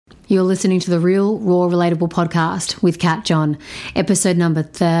You're listening to the Real, Raw, Relatable podcast with Kat John, episode number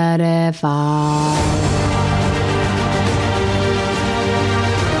 35.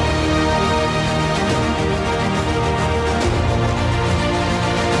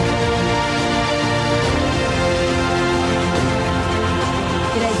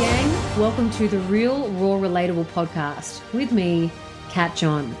 G'day gang, welcome to the Real, Raw, Relatable podcast with me, Kat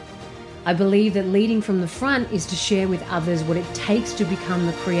John. I believe that leading from the front is to share with others what it takes to become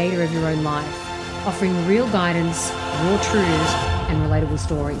the creator of your own life, offering real guidance, raw truths, and relatable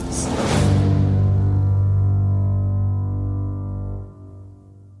stories.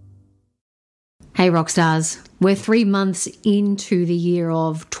 Hey Rockstars, we're 3 months into the year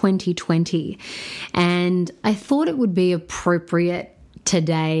of 2020, and I thought it would be appropriate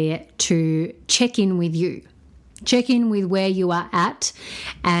today to check in with you. Check in with where you are at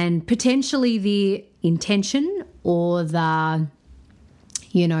and potentially the intention or the,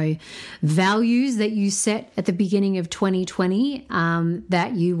 values that you set at the beginning of 2020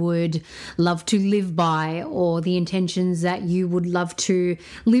 that you would love to live by, or the intentions that you would love to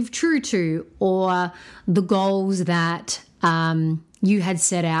live true to, or the goals that you had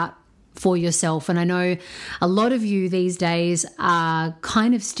set out for yourself. And I know a lot of you these days are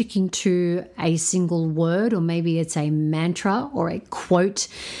kind of sticking to a single word, or maybe it's a mantra or a quote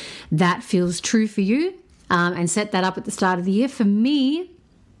that feels true for you, and set that up at the start of the year. For me,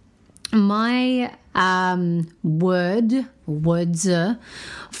 my words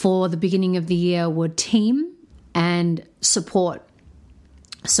for the beginning of the year were team and support.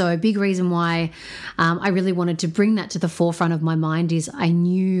 So a big reason why I really wanted to bring that to the forefront of my mind is I've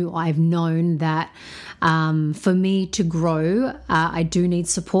known that for me to grow, I do need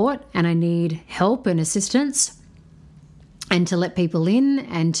support and I need help and assistance, and to let people in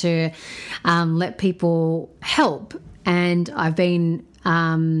and to let people help. And I've been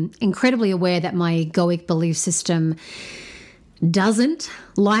incredibly aware that my egoic belief system doesn't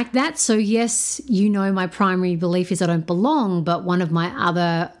like that. So yes, my primary belief is I don't belong, but one of my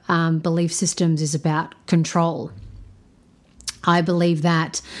other belief systems is about control. I believe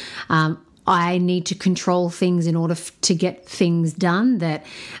that I need to control things in order to get things done, that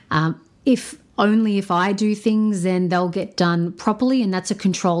if I do things, then they'll get done properly, and that's a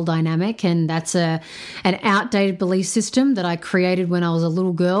control dynamic, and that's an outdated belief system that I created when I was a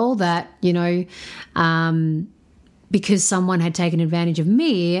little girl, that, because someone had taken advantage of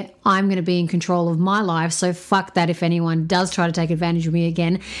me, I'm going to be in control of my life. So fuck that if anyone does try to take advantage of me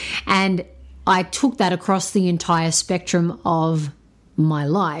again. And I took that across the entire spectrum of my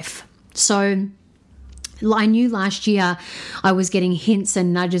life. So I knew last year I was getting hints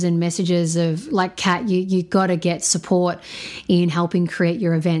and nudges and messages of like, Kat, you got to get support in helping create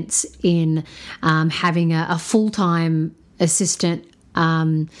your events, in having a full-time assistant,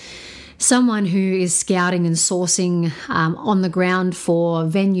 someone who is scouting and sourcing on the ground for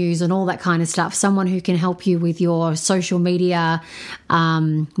venues and all that kind of stuff, someone who can help you with your social media,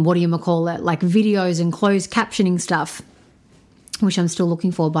 like videos and closed captioning stuff, which I'm still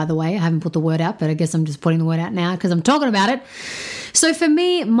looking for, by the way. I haven't put the word out, but I guess I'm just putting the word out now because I'm talking about it. So for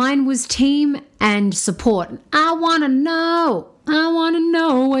me, mine was team and support. I want to know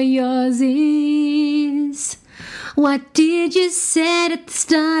what yours is. What did you say at the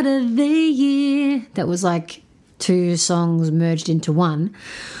start of the year? That was like 2 songs merged into one.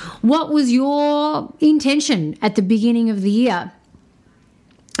 What was your intention at the beginning of the year?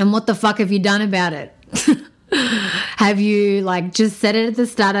 And what the fuck have you done about it? Have you just said it at the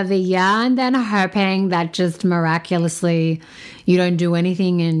start of the year and then hoping that just miraculously you don't do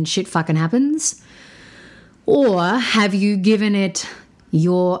anything and shit fucking happens? Or have you given it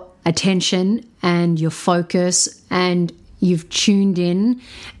your attention and your focus, and you've tuned in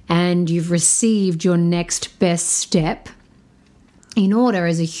and you've received your next best step in order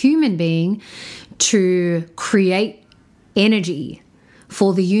as a human being to create energy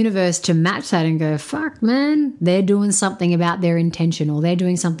for the universe to match that and go, fuck man, they're doing something about their intention, or they're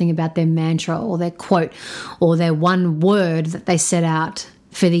doing something about their mantra or their quote or their one word that they set out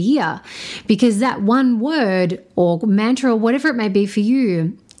for the year. Because that one word or mantra or whatever it may be for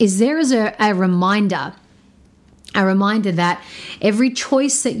you is there as a reminder that every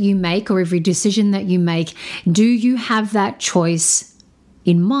choice that you make or every decision that you make, do you have that choice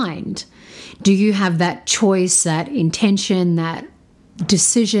in mind? Do you have that choice, that intention, that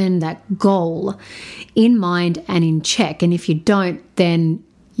decision, that goal in mind and in check? And if you don't, then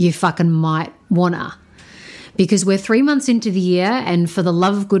you fucking might wanna. Because we're 3 months into the year, and for the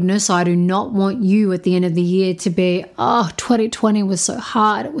love of goodness, I do not want you at the end of the year to be, 2020 was so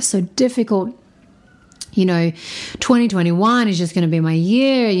hard, it was so difficult. 2021 is just going to be my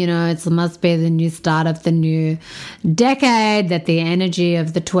year. It must be the new start of the new decade, that the energy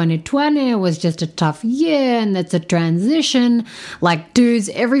of the 2020 was just a tough year and that's a transition. Like, dudes,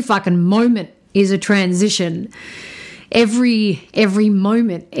 every fucking moment is a transition. Every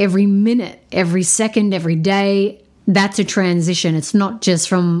moment, every minute, every second, every day, that's a transition. It's not just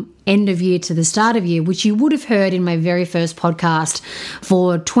from end of year to the start of year, which you would have heard in my very first podcast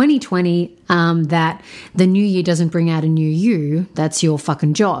for 2020, that the new year doesn't bring out a new you. That's your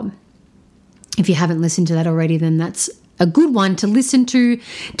fucking job. If you haven't listened to that already, then that's a good one to listen to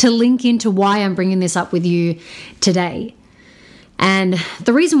link into why I'm bringing this up with you today. And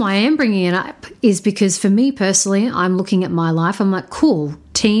the reason why I am bringing it up is because for me personally, I'm looking at my life. I'm like, cool,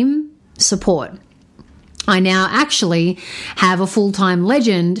 team support. I now actually have a full-time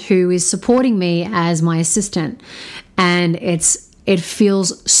legend who is supporting me as my assistant, and it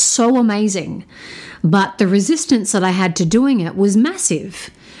feels so amazing. But the resistance that I had to doing it was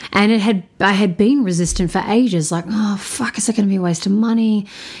massive, and I had been resistant for ages. Like, oh fuck, is it going to be a waste of money?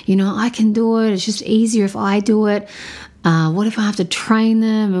 I can do it. It's just easier if I do it. What if I have to train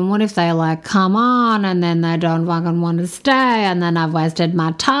them? And what if they come on and then they don't fucking want to stay, and then I've wasted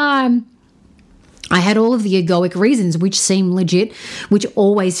my time? I had all of the egoic reasons which seem legit, which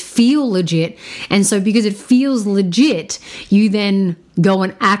always feel legit. And so because it feels legit, you then go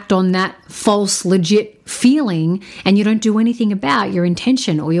and act on that false legit feeling, and you don't do anything about your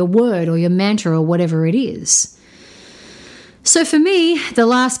intention or your word or your mantra or whatever it is. So for me, the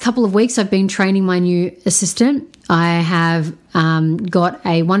last couple of weeks, I've been training my new assistant. I have got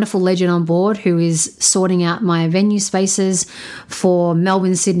a wonderful legend on board who is sorting out my venue spaces for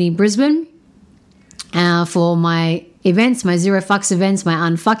Melbourne, Sydney, Brisbane. For my events, my Zero Fucks events, my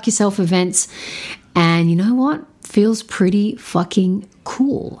Unfuck Yourself events. And you know what? Feels pretty fucking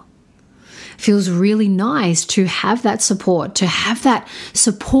cool. Feels really nice to have that support,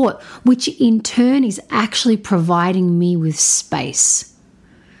 which in turn is actually providing me with space.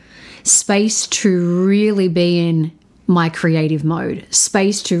 Space to really be in my creative mode,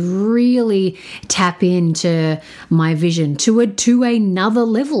 space to really tap into my vision to another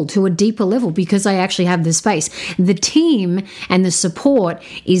level, to a deeper level, because I actually have the space. The team and the support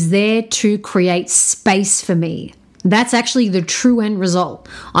is there to create space for me. That's actually the true end result.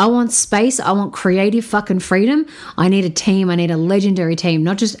 I want space. I want creative fucking freedom. I need a team. I need a legendary team,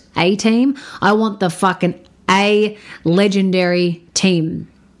 not just a team. I want the fucking a legendary team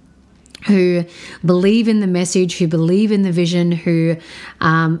who believe in the message, who believe in the vision, who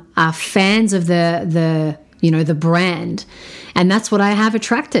are fans of the brand. And that's what I have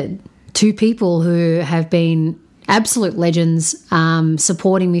attracted. Two people who have been absolute legends,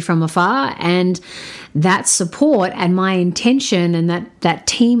 supporting me from afar, and that support and my intention and that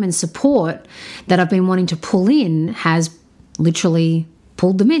team and support that I've been wanting to pull in has literally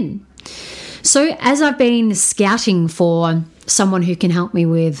pulled them in. So as I've been scouting for someone who can help me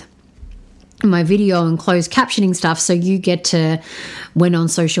with my video and closed captioning stuff, so you get to, when on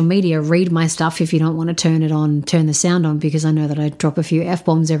social media, read my stuff if you don't want to turn the sound on, because I know that I drop a few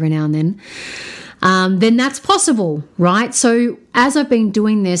F-bombs every now and then that's possible, right? So as I've been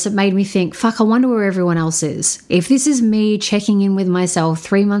doing this, it made me think, fuck, I wonder where everyone else is. If this is me checking in with myself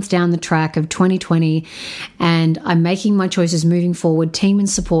 3 months down the track of 2020 and I'm making my choices moving forward, team and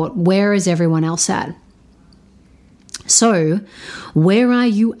support, where is everyone else at? So where are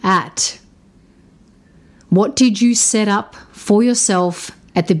you at? What did you set up for yourself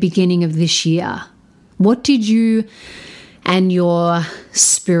at the beginning of this year? What did you and your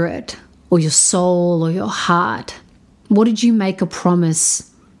spirit or your soul or your heart, what did you make a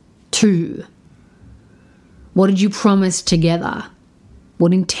promise to? What did you promise together?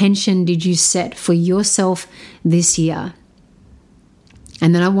 What intention did you set for yourself this year?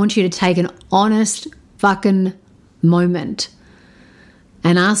 And then I want you to take an honest fucking moment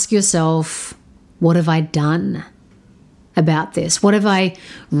and ask yourself, what have I done about this? What have I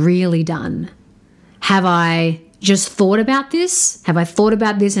really done? Have I just thought about this? Have I thought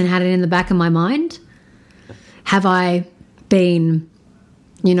about this and had it in the back of my mind? Have I been,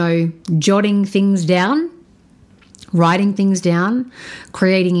 jotting things down, writing things down,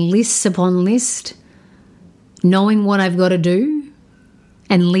 creating lists upon list, knowing what I've got to do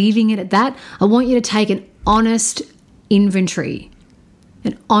and leaving it at that? I want you to take an honest inventory.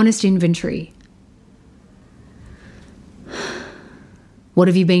 What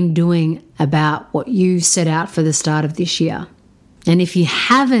have you been doing about what you set out for the start of this year? And if you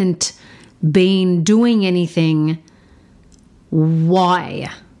haven't been doing anything, why?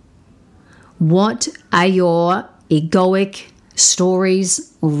 What are your egoic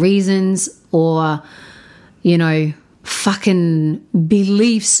stories or reasons or fucking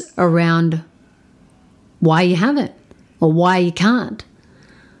beliefs around why you haven't or why you can't.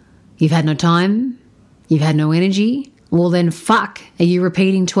 You've had no time. You've had no energy. Well, then fuck. Are you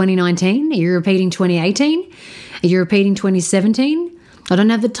repeating 2019? Are you repeating 2018? Are you repeating 2017? I don't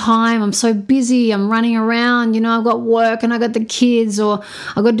have the time. I'm so busy. I'm running around. I've got work and I got the kids, or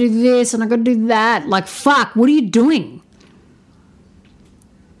I got to do this and I got to do that. Like, fuck, what are you doing?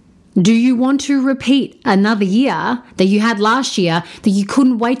 Do you want to repeat another year that you had last year that you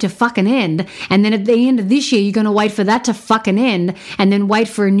couldn't wait to fucking end? And then at the end of this year, you're going to wait for that to fucking end and then wait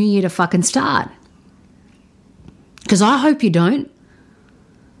for a new year to fucking start? Because I hope you don't.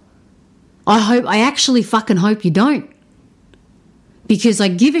 I actually fucking hope you don't. Because I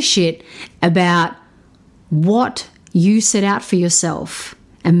give a shit about what you set out for yourself.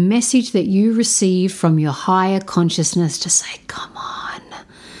 A message that you received from your higher consciousness to say, come on,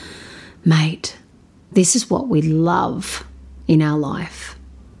 mate, this is what we love in our life.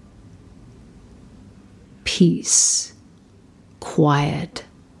 Peace, quiet,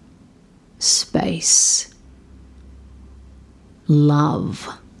 space,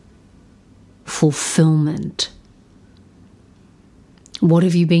 love, fulfillment. What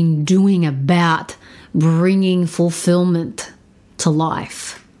have you been doing about bringing fulfillment to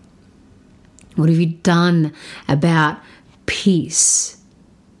life? What have you done about peace,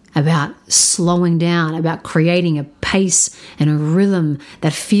 about slowing down, about creating a pace and a rhythm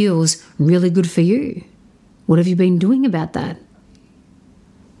that feels really good for you? What have you been doing about that?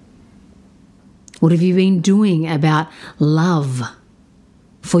 What have you been doing about love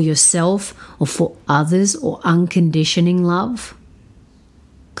for yourself or for others, or unconditioning love?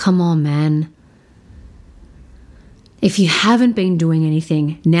 Come on, man. If you haven't been doing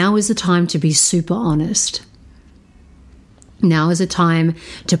anything, now is the time to be super honest. Now is the time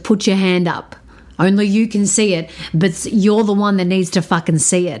to put your hand up. Only you can see it, but you're the one that needs to fucking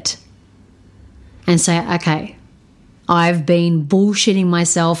see it. And say, okay, I've been bullshitting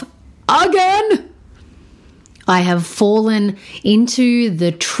myself again. I have fallen into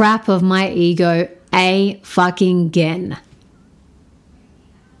the trap of my ego fucking again.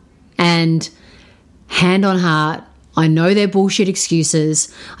 And hand on heart, I know they're bullshit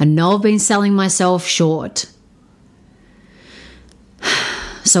excuses. I know I've been selling myself short.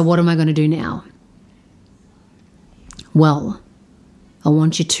 So what am I going to do now? Well, I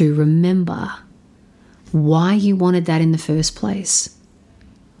want you to remember why you wanted that in the first place.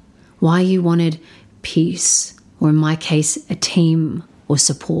 Why you wanted peace, or in my case, a team or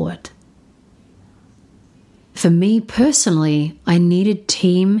support. For me personally, I needed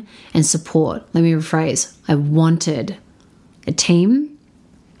team and support. Let me rephrase. I wanted a team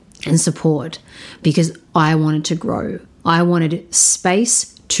and support because I wanted to grow. I wanted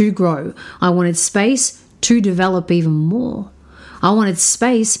space to grow. I wanted space to develop even more. I wanted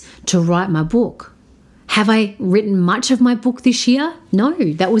space to write my book. Have I written much of my book this year? No,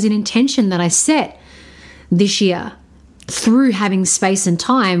 that was an intention that I set this year through having space and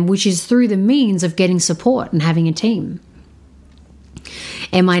time, which is through the means of getting support and having a team.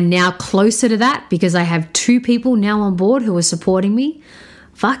 Am I now closer to that because I have 2 people now on board who are supporting me?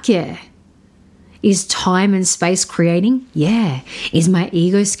 Fuck yeah. Is time and space creating? Yeah. Is my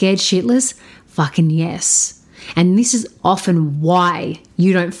ego scared shitless? Fucking yes. And this is often why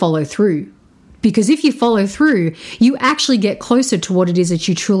you don't follow through. Because if you follow through, you actually get closer to what it is that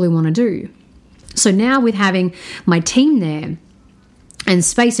you truly want to do. So now with having my team there and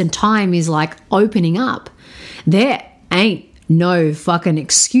space and time is like opening up, there ain't no fucking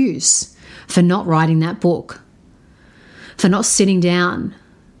excuse for not writing that book, for not sitting down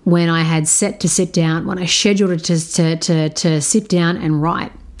when I had set to sit down, when I scheduled it to sit down and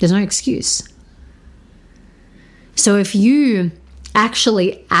write. There's no excuse. So if you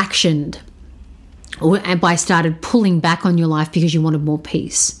actually actioned and by started pulling back on your life because you wanted more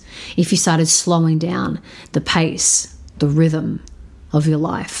peace, if you started slowing down the pace, the rhythm of your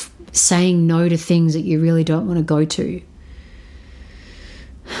life, saying no to things that you really don't want to go to,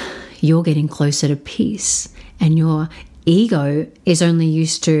 you're getting closer to peace. And your ego is only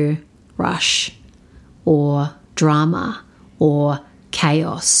used to rush or drama or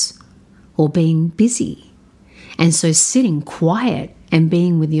chaos or being busy. And so sitting quiet and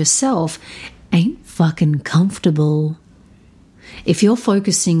being with yourself ain't fucking comfortable. If you're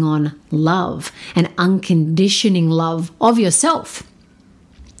focusing on love and unconditioning love of yourself,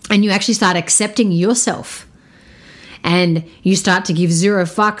 and you actually start accepting yourself, and you start to give 0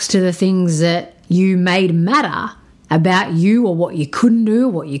 fucks to the things that you made matter about you or what you couldn't do,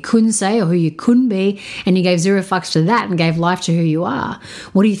 what you couldn't say, or who you couldn't be, and you gave zero fucks to that and gave life to who you are,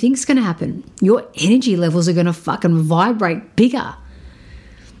 what do you think's going to happen? Your energy levels are going to fucking vibrate bigger.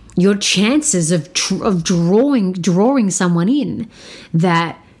 Your chances of drawing someone in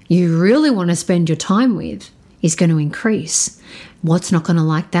that you really want to spend your time with is going to increase. What's not going to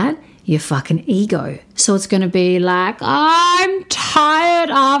like that? Your fucking ego. So it's going to be like, I'm tired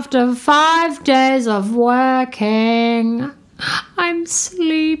after 5 days of working. I'm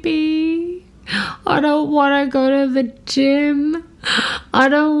sleepy. I don't want to go to the gym. I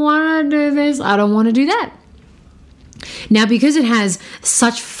don't want to do this. I don't want to do that. Now, because it has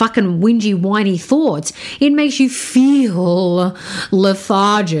such fucking whingy, whiny thoughts, it makes you feel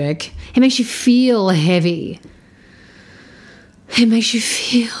lethargic. It makes you feel heavy. It makes you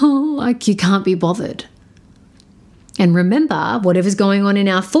feel like you can't be bothered. And remember, whatever's going on in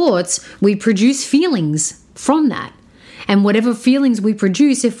our thoughts, we produce feelings from that. And whatever feelings we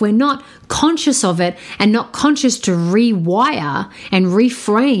produce, if we're not conscious of it and not conscious to rewire and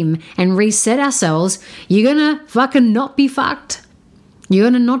reframe and reset ourselves, you're going to fucking not be fucked. You're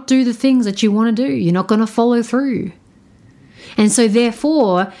going to not do the things that you want to do. You're not going to follow through. And so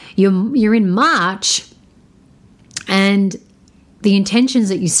therefore, you're in March and the intentions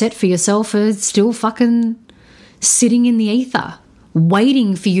that you set for yourself are still fucking sitting in the ether,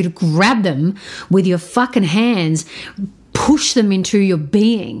 waiting for you to grab them with your fucking hands, push them into your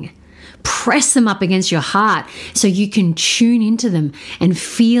being, press them up against your heart so you can tune into them and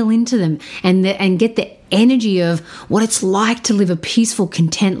feel into them and get the energy of what it's like to live a peaceful,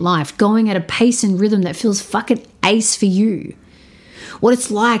 content life, going at a pace and rhythm that feels fucking ace for you. What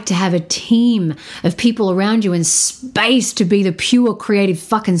it's like to have a team of people around you and space to be the pure, creative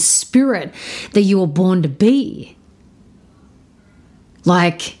fucking spirit that you were born to be.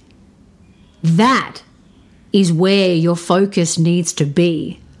 Like, that is where your focus needs to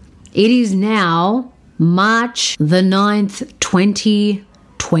be. It is now March the 9th,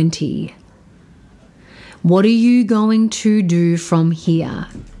 2020. What are you going to do from here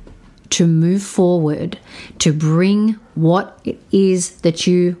to move forward, to bring what it is that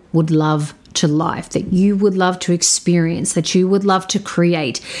you would love to life, that you would love to experience, that you would love to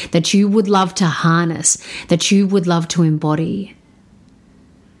create, that you would love to harness, that you would love to embody,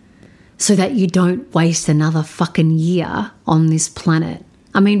 so that you don't waste another fucking year on this planet?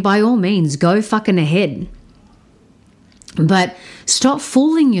 I mean, by all means, go fucking ahead. But stop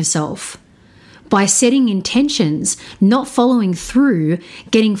fooling yourself by setting intentions, not following through,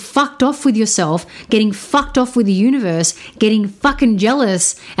 getting fucked off with yourself, getting fucked off with the universe, getting fucking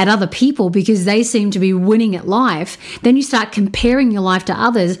jealous at other people because they seem to be winning at life. Then you start comparing your life to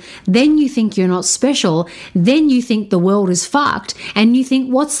others. Then you think you're not special. Then you think the world is fucked. And you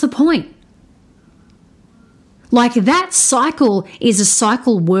think, what's the point? Like, that cycle is a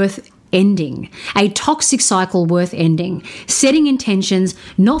cycle worth ending, a toxic cycle worth ending, setting intentions,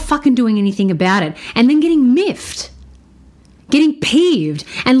 not fucking doing anything about it, and then getting miffed, getting peeved,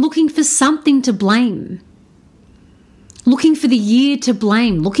 and looking for something to blame, looking for the year to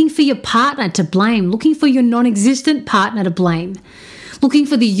blame, looking for your partner to blame, looking for your non-existent partner to blame, looking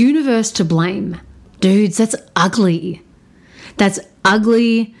for the universe to blame. Dudes, that's ugly. That's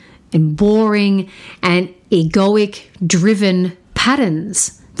ugly and boring and egoic driven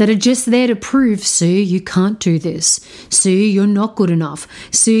patterns that are just there to prove, see, you can't do this. See, you're not good enough.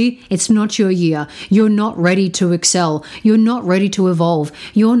 See, it's not your year. You're not ready to excel. You're not ready to evolve.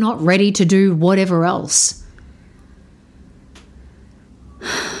 You're not ready to do whatever else.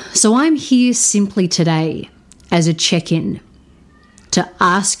 So I'm here simply today as a check-in to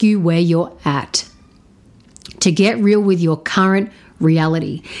ask you where you're at, to get real with your current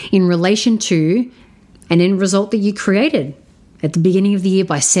reality in relation to an end result that you created at the beginning of the year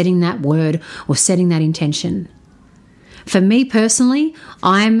by setting that word or setting that intention. For me personally,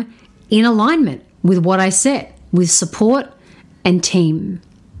 I'm in alignment with what I set, with support and team.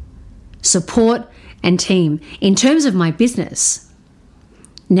 Support and team in terms of my business.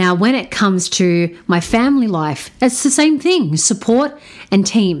 Now, when it comes to my family life, it's the same thing, support and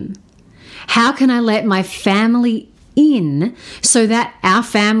team. How can I let my family in so that our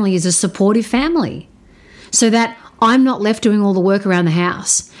family is a supportive family? So that I'm not left doing all the work around the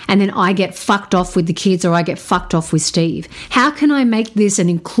house and then I get fucked off with the kids or I get fucked off with Steve. How can I make this an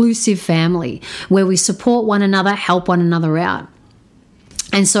inclusive family where we support one another, help one another out?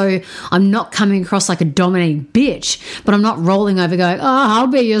 And so I'm not coming across like a dominating bitch, but I'm not rolling over going, oh, I'll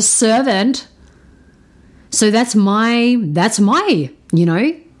be your servant. So that's my,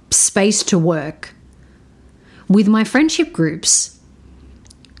 space to work. With my friendship groups,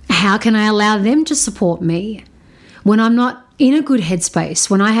 how can I allow them to support me? when I'm not in a good headspace,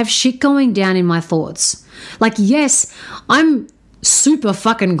 when I have shit going down in my thoughts. Like, yes, I'm super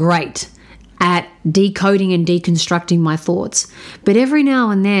fucking great at decoding and deconstructing my thoughts. But every now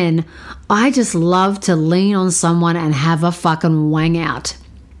and then, I just love to lean on someone and have a fucking wang out.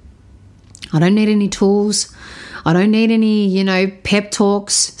 I don't need any tools. I don't need any, pep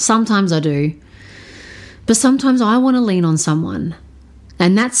talks. Sometimes I do. But sometimes I want to lean on someone.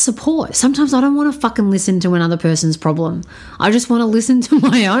 And that's support. Sometimes I don't want to fucking listen to another person's problem. I just want to listen to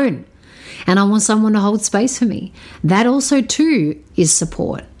my own. And I want someone to hold space for me. That also too is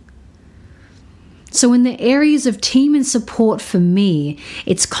support. So in the areas of team and support for me,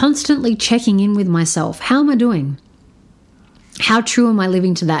 it's constantly checking in with myself. How am I doing? How true am I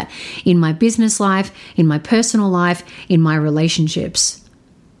living to that in my business life, in my personal life, in my relationships?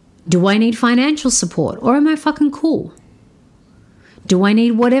 Do I need financial support or am I fucking cool? Do I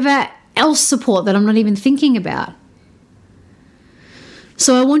need whatever else support that I'm not even thinking about?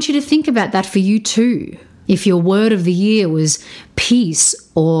 So I want you to think about that for you too. If your word of the year was peace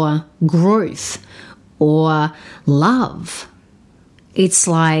or growth or love, it's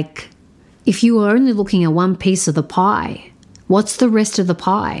like if you were only looking at one piece of the pie, what's the rest of the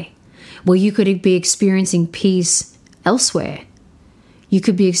pie? Well, you could be experiencing peace elsewhere. You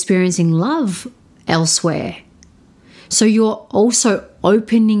could be experiencing love elsewhere. So you're also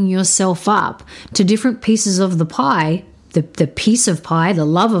opening yourself up to different pieces of the pie, the piece of pie, the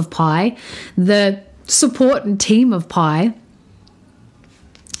love of pie, the support and team of pie,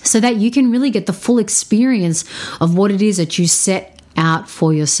 so that you can really get the full experience of what it is that you set out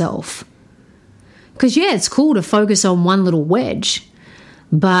for yourself. Because yeah, it's cool to focus on one little wedge,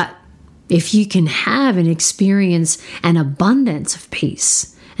 but if you can have and experience an abundance of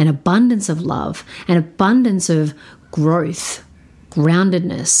peace, an abundance of love, an abundance of growth,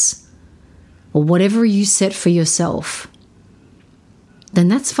 groundedness, or whatever you set for yourself, then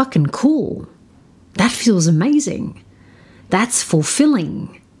that's fucking cool. That feels amazing. That's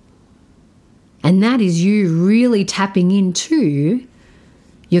fulfilling. And that is you really tapping into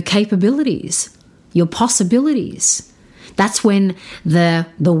your capabilities, your possibilities. That's when the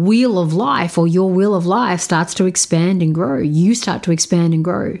wheel of life or your wheel of life starts to expand and grow. You start to expand and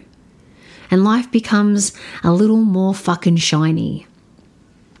grow. And life becomes a little more fucking shiny,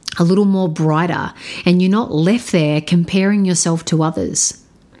 a little more brighter. And you're not left there comparing yourself to others,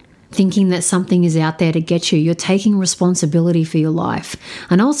 thinking that something is out there to get you. You're taking responsibility for your life.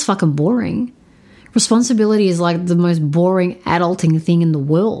 I know it's fucking boring. Responsibility is like the most boring adulting thing in the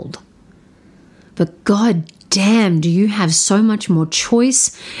world. But god damn, do you have so much more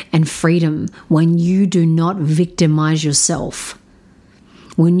choice and freedom when you do not victimize yourself.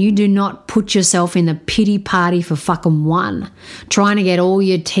 When you do not put yourself in the pity party for fucking one, trying to get all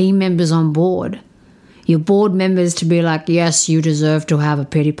your team members on board. Your board members to be like, yes, you deserve to have a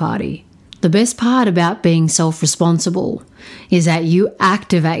pity party. The best part about being self-responsible is that you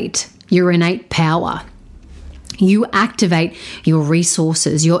activate your innate power. You activate your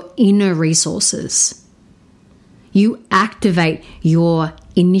resources, your inner resources. You activate your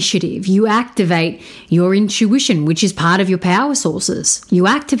initiative. You activate your intuition, which is part of your power sources. You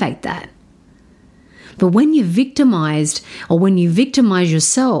activate that. But when you're victimized or when you victimize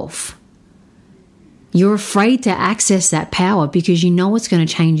yourself, you're afraid to access that power because you know it's going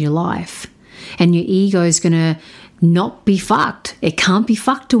to change your life. And your ego is going to not be fucked. It can't be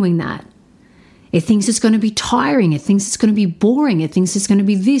fucked doing that. It thinks it's going to be tiring. It thinks it's going to be boring. It thinks it's going to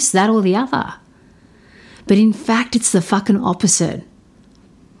be this, that, or the other. But in fact, it's the fucking opposite.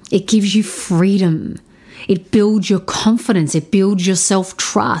 It gives you freedom. It builds your confidence. It builds your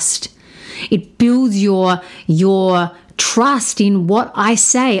self-trust. It builds your trust in what I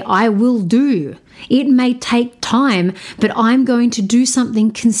say I will do. It may take time, but I'm going to do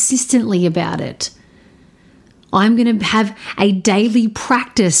something consistently about it. I'm going to have a daily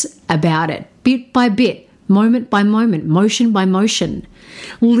practice about it, bit by bit, moment by moment, motion by motion.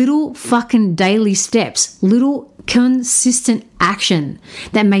 Little fucking daily steps, little consistent action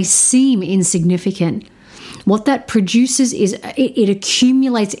that may seem insignificant. What that produces is it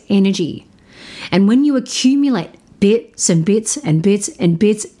accumulates energy. And when you accumulate bits and bits and bits and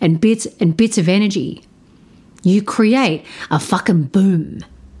bits and bits and bits of energy, you create a fucking boom.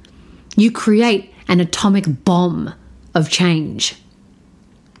 You create an atomic bomb of change.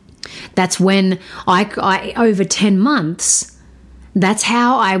 That's when I over 10 months, that's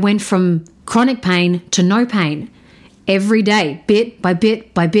how I went from chronic pain to no pain. Every day, bit by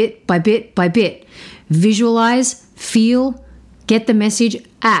bit by bit by bit by bit. Visualize, feel, get the message,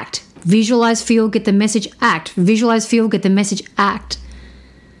 act. Visualize, feel, get the message, act. Visualize, feel, get the message, act.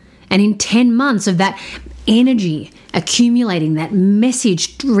 And in 10 months of that energy accumulating, that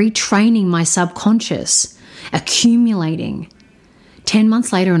message retraining my subconscious, accumulating. 10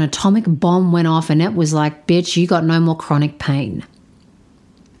 months later, an atomic bomb went off and it was like, bitch, you got no more chronic pain.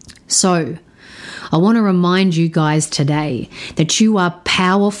 So I want to remind you guys today that you are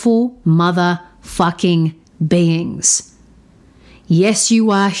powerful motherfucking beings. Yes,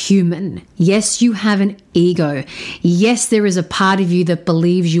 you are human. Yes, you have an ego. Yes, there is a part of you that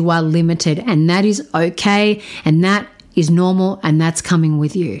believes you are limited, and that is okay, and that is normal, and that's coming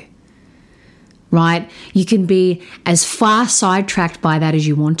with you. Right? You can be as far sidetracked by that as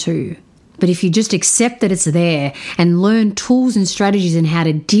you want to. But if you just accept that it's there and learn tools and strategies and how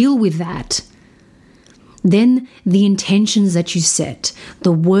to deal with that, then the intentions that you set,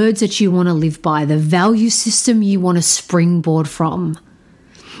 the words that you want to live by, the value system you want to springboard from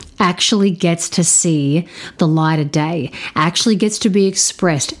actually gets to see the light of day, actually gets to be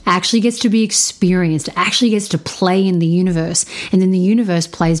expressed, actually gets to be experienced, actually gets to play in the universe, and then the universe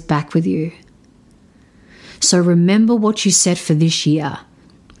plays back with you. So remember what you set for this year.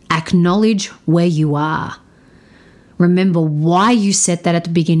 Acknowledge where you are. Remember why you set that at the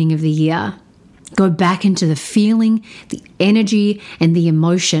beginning of the year. Go back into the feeling, the energy, and the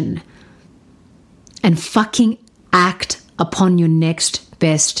emotion, and fucking act upon your next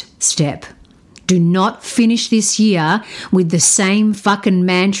best step. Do not finish this year with the same fucking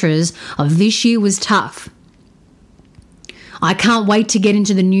mantras of this year was tough. I can't wait to get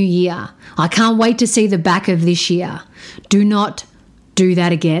into the new year. I can't wait to see the back of this year. Do not do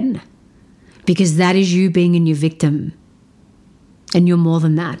that again, because that is you being in your victim, and you're more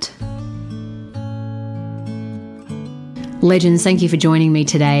than that. Legends, thank you for joining me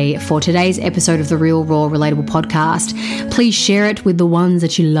today for today's episode of the Real Raw Relatable podcast. Please share it with the ones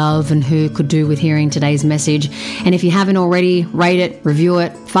that you love and who could do with hearing today's message. And if you haven't already, rate it, review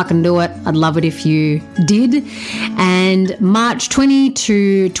it, fucking do it. I'd love it if you did. And March 20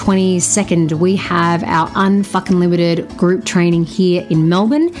 to 22nd, we have our Unfucking Limited group training here in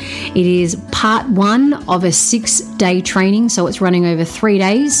Melbourne. It is part 1 of a 6-day training, so it's running over 3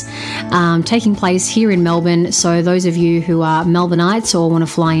 days, taking place here in Melbourne. So those of you who are Melbourneites or want to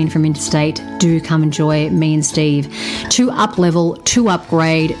fly in from interstate, do come and join me and Steve to up level, to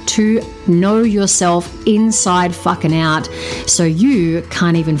upgrade, to know yourself inside fucking out, so you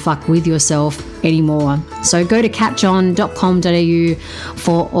can't even fuck with yourself anymore. So go to catchon.com.au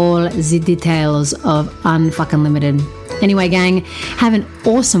for all the details of Unfucking Limited. Anyway, gang, have an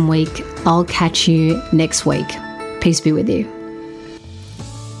awesome week. I'll catch you next week. Peace be with you.